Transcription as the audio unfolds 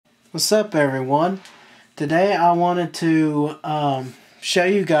What's up, everyone? Today I wanted to show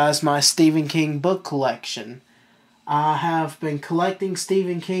you guys my Stephen King book collection. I have been collecting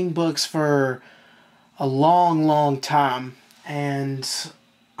Stephen King books for a long time, and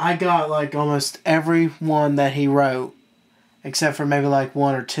I got like almost every one that he wrote, except for maybe like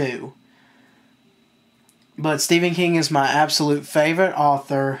one or two. But Stephen King is my absolute favorite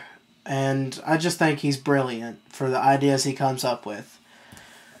author, and I just think he's brilliant for the ideas he comes up with.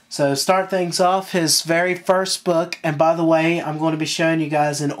 So start things off, his very first book, and by the way, I'm going to be showing you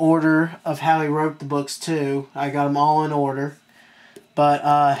guys an order of how he wrote the books too. I got them all in order.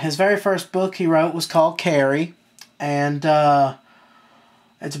 But his very first book he wrote was called Carrie, and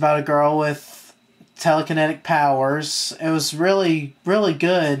it's about a girl with telekinetic powers. It was really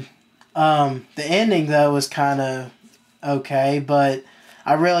good. The ending, though, was kind of okay, but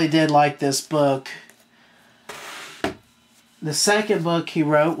I really did like this book. The second book he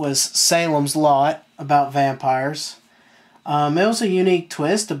wrote was Salem's Lot, about vampires. It was a unique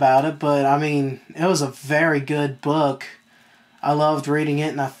twist about it, but I mean, it was a very good book. I loved reading it,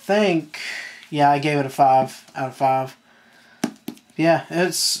 and I think, I gave it a 5 out of 5. Yeah,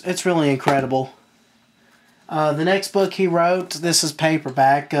 it's really incredible. The next book he wrote, this is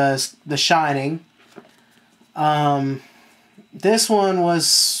paperback, The Shining. This one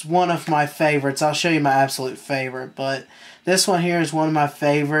was one of my favorites. I'll show you my absolute favorite, but this one here is one of my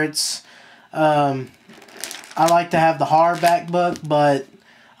favorites. I like to have the hardback book, but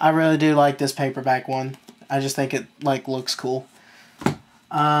I really do like this paperback one. I just think it looks cool.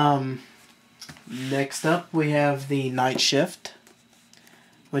 Next up we have The Night Shift,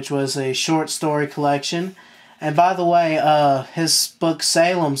 which was a short story collection. And by the way, his book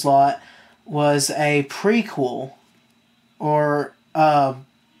Salem's Lot was a prequel, or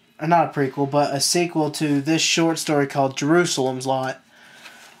not a prequel, but a sequel to this short story called Jerusalem's Lot.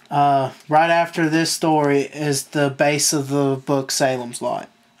 Right after this story is the base of the book Salem's Lot.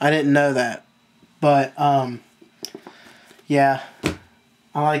 I didn't know that, but yeah,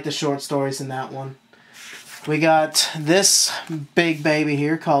 I like the short stories in that one. We got this big baby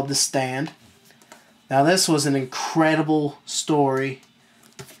here called The Stand. Now this was an incredible story.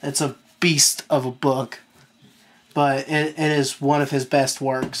 It's a beast of a book, but it is one of his best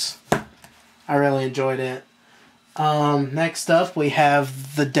works. I really enjoyed it. Next up we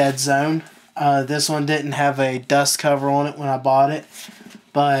have The Dead Zone. This one didn't have a dust cover on it when I bought it,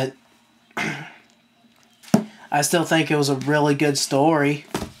 but I still think it was a really good story.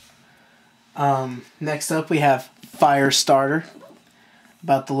 Next up we have Firestarter,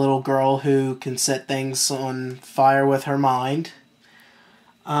 about the little girl who can set things on fire with her mind.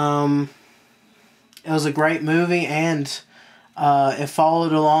 It was a great movie, and it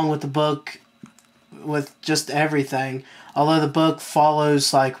followed along with the book with just everything. Although the book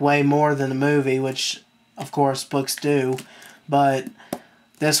follows way more than the movie, which of course books do, but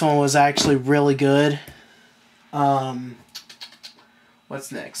this one was actually really good. What's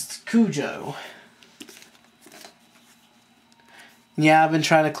next? Cujo. Yeah, I've been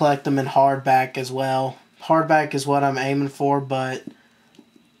trying to collect them in hardback as well. Hardback is what I'm aiming for, but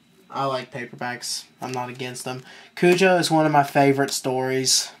I like paperbacks. I'm not against them. Cujo is one of my favorite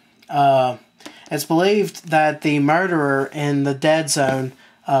stories. It's believed that the murderer in the Dead Zone,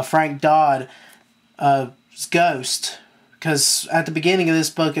 Frank Dodd, is ghost. Because at the beginning of this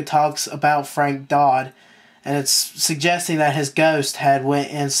book it talks about Frank Dodd, and it's suggesting that his ghost had went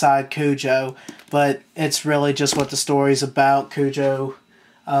inside Cujo, but it's really just what the story's about. Cujo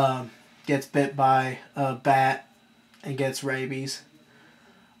gets bit by a bat and gets rabies.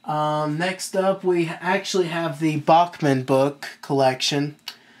 Next up we actually have the Bachman book collection,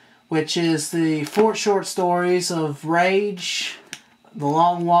 which is the 4 short stories of Rage, The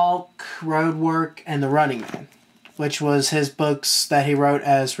Long Walk, Road Work, and The Running Man, which was his books that he wrote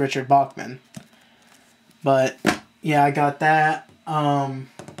as Richard Bachman. But yeah, I got that.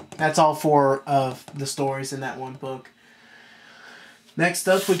 That's all 4 of the stories in that one book. Next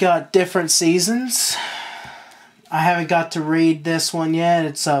up we got Different Seasons. I haven't got to read this one yet.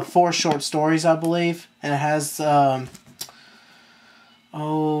 It's 4 short stories, I believe, and it has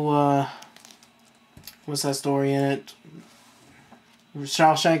what's that story in it?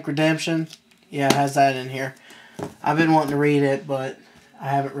 Shawshank Redemption. Yeah, it has that in here. I've been wanting to read it, but I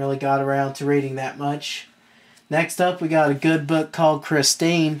haven't really got around to reading that much. Next up, we got a good book called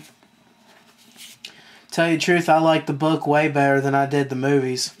Christine. Tell you the truth, I like the book way better than I did the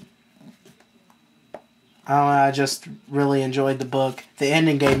movies. I don't know, I just really enjoyed the book. The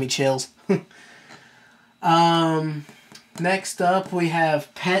ending gave me chills. Next up, we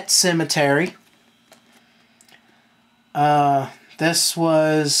have Pet Cemetery. This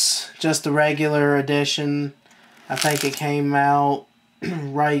was just a regular edition. I think it came out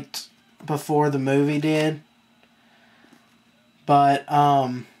right before the movie did. But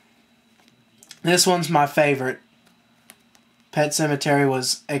this one's my favorite. Pet Sematary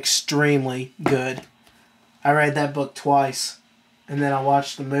was extremely good. I read that book twice, and then I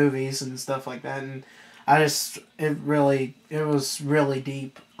watched the movies and stuff like that, and it was really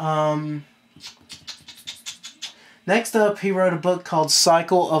deep. Next up, he wrote a book called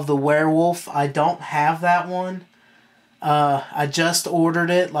Cycle of the Werewolf. I don't have that one. I just ordered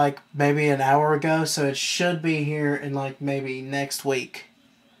it like maybe an hour ago, so it should be here in like maybe next week.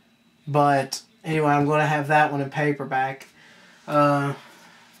 But anyway, I'm going to have that one in paperback.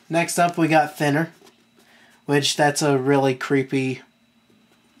 Next up, we got Thinner, which that's a really creepy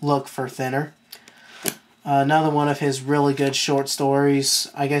look for Thinner. Another one of his really good short stories.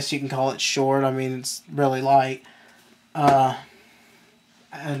 I guess you can call it short. I mean, it's really light.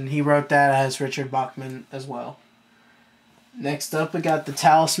 And he wrote that as Richard Bachman as well. Next up, we got The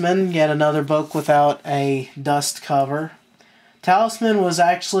Talisman, yet another book without a dust cover. Talisman was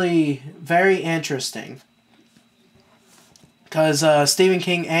actually very interesting because Stephen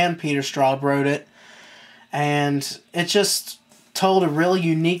King and Peter Straub wrote it, and it just told a really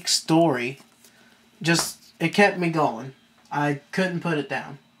unique story. It kept me going. I couldn't put it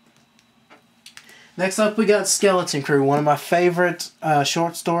down. Next up, we got Skeleton Crew, one of my favorite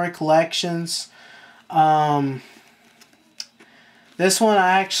short story collections. This one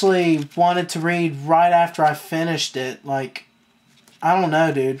I actually wanted to read right after I finished it. Like, I don't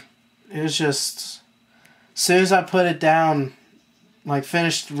know, dude. It was just, as soon as I put it down, like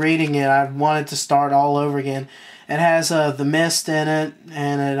finished reading it, I wanted to start all over again. It has The Mist in it,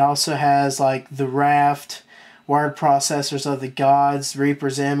 and it also has like The Raft, Word Processors of the Gods,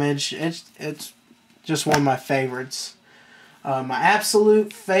 Reaper's Image. It's just one of my favorites. My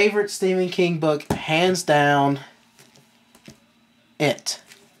absolute favorite Stephen King book, hands down, It.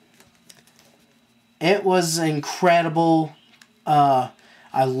 It was incredible. I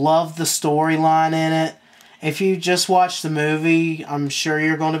love the storyline in it. If you just watch the movie, I'm sure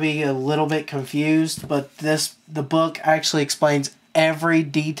you're going to be a little bit confused, but the book actually explains every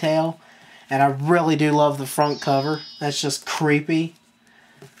detail, and I really do love the front cover. That's just creepy.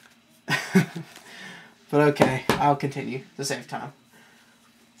 But okay, I'll continue to save time.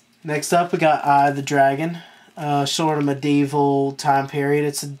 Next up, we got Eye of the Dragon. Sort of medieval time period.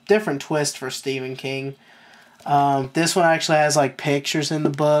 It's a different twist for Stephen King. This one actually has like pictures in the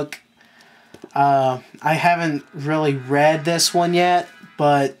book. I haven't really read this one yet,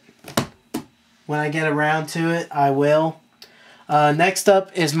 but when I get around to it, I will. Next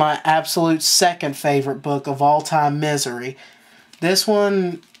up is my absolute second favorite book of all time, Misery. This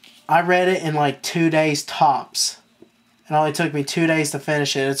one, I read it in like 2 days tops. It only took me 2 days to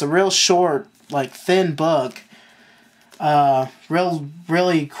finish it. It's a real short, like thin book.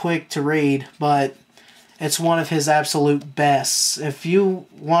 Really quick to read, but it's one of his absolute bests. If you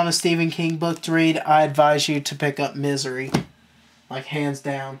want a Stephen King book to read, I advise you to pick up Misery. Like, hands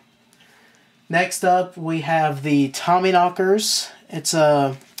down. Next up, we have the Tommyknockers. It's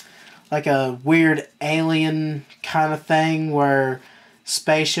like a weird alien kind of thing where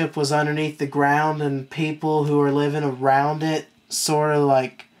spaceship was underneath the ground and people who are living around it sort of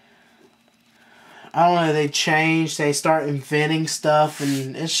like, I don't know, they change, they start inventing stuff,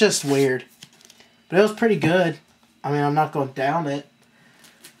 and it's just weird. But it was pretty good. I mean, I'm not going to down it.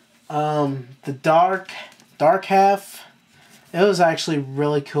 The Dark Half, it was actually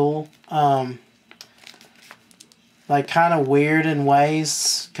really cool. Like, kind of weird in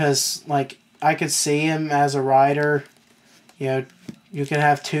ways, because, like, I could see him as a writer. You know, you can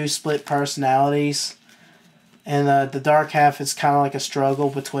have two split personalities. And the Dark Half is kind of like a struggle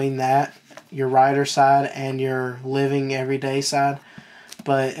between that, your writer side and your living everyday side.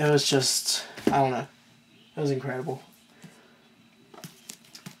 But it was just, I don't know. It was incredible.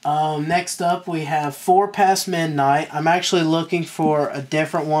 Next up, we have 4 Past Midnight. I'm actually looking for a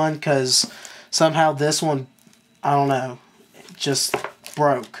different one because somehow this one, I don't know, it just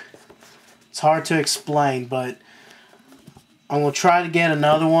broke. It's hard to explain, but I'm going to try to get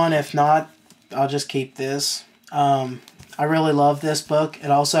another one. If not, I'll just keep this. I really love this book. It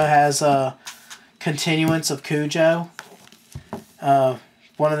also has a continuance of Cujo.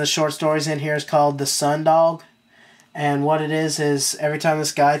 One of the short stories in here is called The Sundog. And what it is every time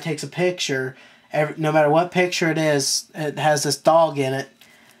this guy takes a picture, no matter what picture it is, it has this dog in it.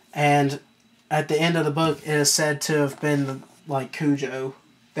 And at the end of the book, it is said to have been like Cujo.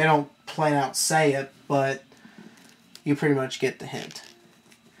 They don't plain out say it, but you pretty much get the hint.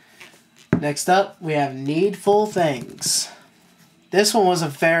 Next up, we have Needful Things. This one was a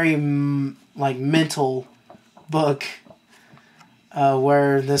very like mental book,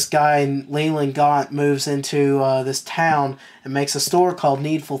 where this guy Leland Gaunt moves into this town and makes a store called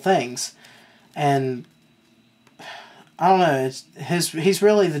Needful Things, and I don't know. He's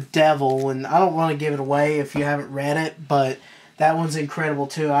really the devil, and I don't want to give it away if you haven't read it, but that one's incredible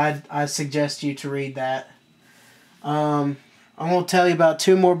too. I suggest you to read that. I'm gonna tell you about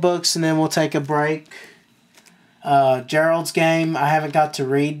 2 more books, and then we'll take a break. Gerald's Game. I haven't got to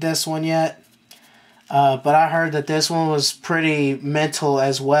read this one yet, but I heard that this one was pretty mental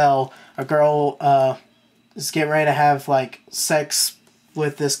as well. A girl is getting ready to have like sex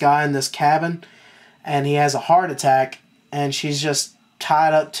with this guy in this cabin, and he has a heart attack. And she's just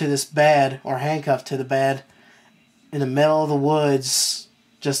tied up to this bed, or handcuffed to the bed, in the middle of the woods,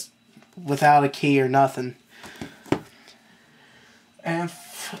 just without a key or nothing. And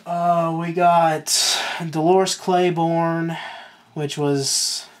we got Dolores Claiborne, which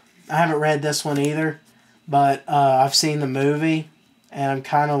was... I haven't read this one either, but I've seen the movie, and I'm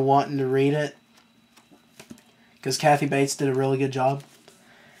kind of wanting to read it, because Kathy Bates did a really good job.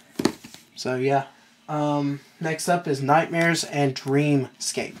 So, yeah. Next up is Nightmares and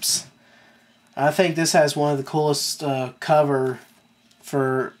Dreamscapes. I think this has one of the coolest cover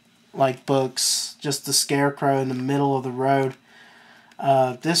for like books. Just the scarecrow in the middle of the road.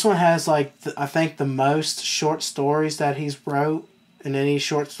 This one has like I think the most short stories that he's wrote in any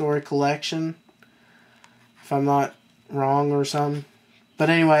short story collection, if I'm not wrong or something. But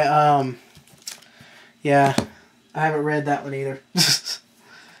anyway, yeah, I haven't read that one either,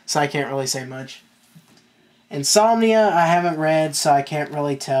 so I can't really say much. Insomnia, I haven't read, so I can't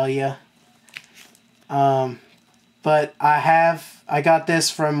really tell you. But I got this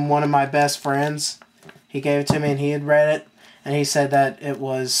from one of my best friends. He gave it to me and he had read it, and he said that it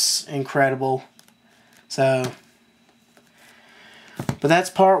was incredible. So, but that's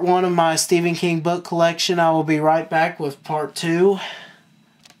part 1 of my Stephen King book collection. I will be right back with part 2.